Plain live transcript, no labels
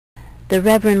The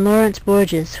Reverend Laurence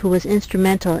Borges, who was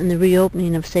instrumental in the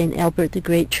reopening of St. Albert the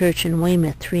Great Church in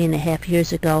Weymouth 3.5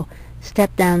 years ago,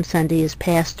 stepped down Sunday as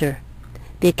pastor.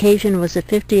 The occasion was the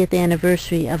 50th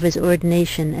anniversary of his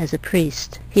ordination as a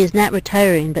priest. He is not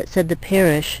retiring, but said the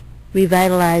parish,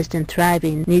 revitalized and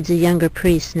thriving, needs a younger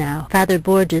priest now. Father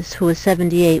Borges, who was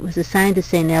 78, was assigned to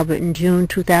St. Albert in June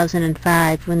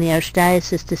 2005 when the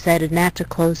Archdiocese decided not to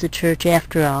close the church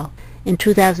after all. In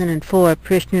 2004,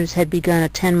 parishioners had begun a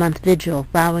 10-month vigil,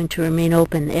 vowing to remain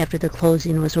open after the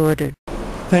closing was ordered.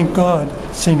 Thank God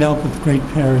St. Albert the Great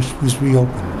Parish was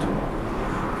reopened,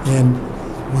 and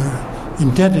we're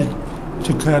indebted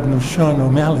to Cardinal Sean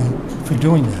O'Malley for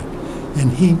doing that.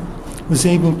 And he was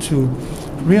able to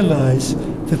realize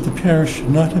that the parish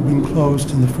should not have been closed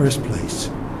in the first place,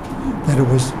 that it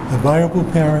was a viable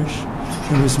parish,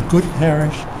 it was a good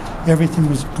parish, everything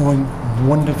was going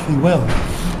wonderfully well,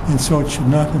 and so it should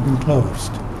not have been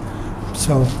closed.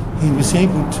 So he was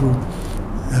able to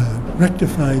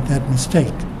rectify that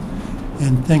mistake,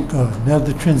 and thank God. Now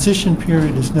the transition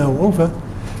period is now over,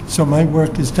 so my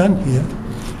work is done here,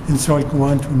 and so I go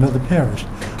on to another parish.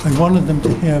 I wanted them to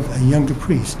have a younger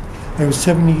priest. I was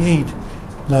 78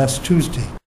 last Tuesday,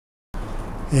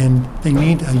 and they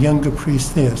need a younger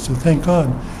priest there, so thank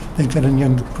God they got a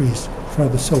younger priest,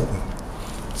 Father Soper.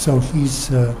 So he's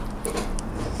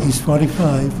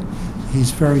 45,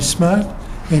 he's very smart,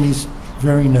 and he's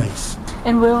very nice.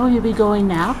 And where will you be going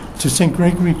now? To St.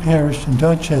 Gregory Parish in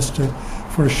Dorchester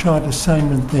for a short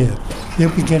assignment there.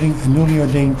 They'll be getting a newly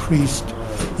ordained priest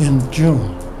in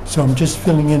June. So I'm just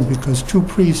filling in because 2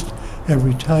 priests have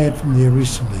retired from there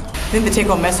recently. I think the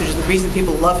take-home message is the reason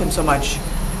people love him so much,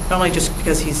 not only just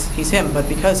because he's him, but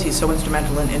because he's so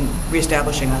instrumental in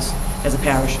reestablishing us as a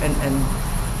parish and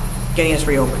getting us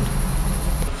reopened.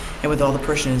 And with all the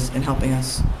parishioners in helping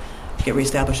us get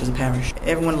reestablished as a parish.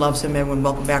 Everyone loves him, everyone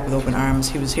welcomed back with open arms.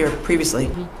 He was here previously.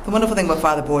 The wonderful thing about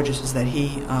Father Borges is that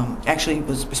he actually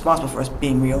was responsible for us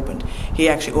being reopened. He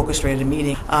actually orchestrated a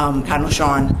meeting, Cardinal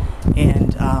Sean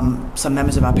and some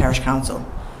members of our parish council,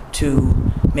 to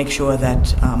make sure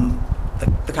that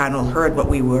the Cardinal heard what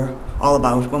we were all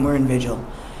about when we were in vigil.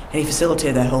 And he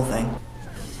facilitated that whole thing.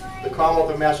 The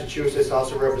Commonwealth of Massachusetts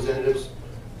House of Representatives,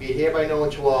 be it hereby known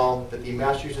to all that the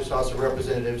Massachusetts House of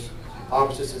Representatives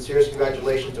offers its sincerest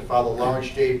congratulations to Father Laurence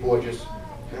J. Borges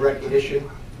in recognition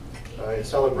and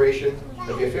celebration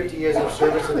of your 50 years of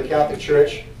service in the Catholic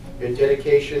Church, your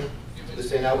dedication to the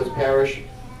St. Albert's Parish,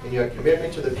 and your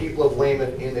commitment to the people of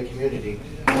Weymouth and the community.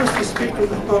 Who was the Speaker of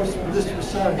the House when this was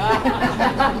signed?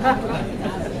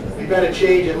 We've had a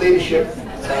change in leadership.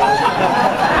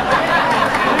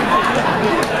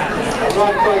 I'm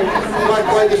not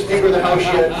quite the Speaker of the House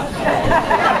yet.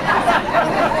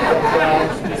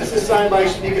 But, this is signed by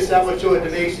Speaker Salvatore De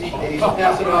Masi, and he's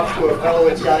passing it off to a fellow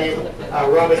Italian,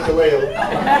 Robert DeLeo.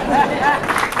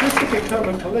 This has become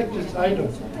a collector's item,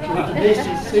 with De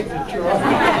Masi's signature on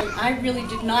it. I really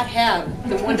did not have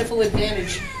the wonderful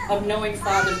advantage of knowing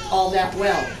Father all that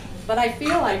well, but I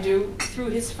feel I do through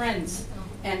his friends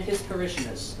and his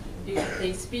parishioners.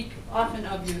 They speak often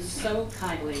of you so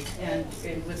kindly and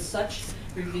with such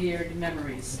revered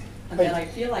memories, and that I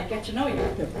feel I get to know you.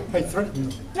 Yeah, I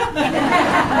threatened you.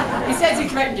 He says he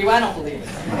threatened you, I don't believe it.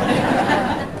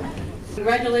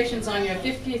 Congratulations on your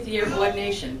 50th year of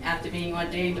ordination after being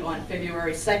ordained on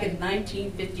February 2nd,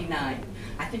 1959.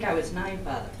 I think I was 9,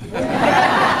 Father.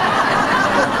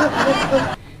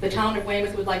 The town of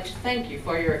Weymouth would like to thank you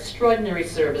for your extraordinary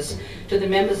service to the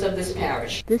members of this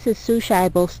parish. This is Sue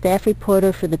Scheibel, staff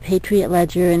reporter for the Patriot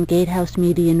Ledger and Gatehouse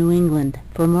Media New England.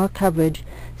 For more coverage,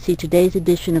 see today's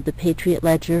edition of the Patriot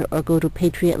Ledger or go to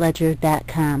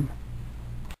patriotledger.com.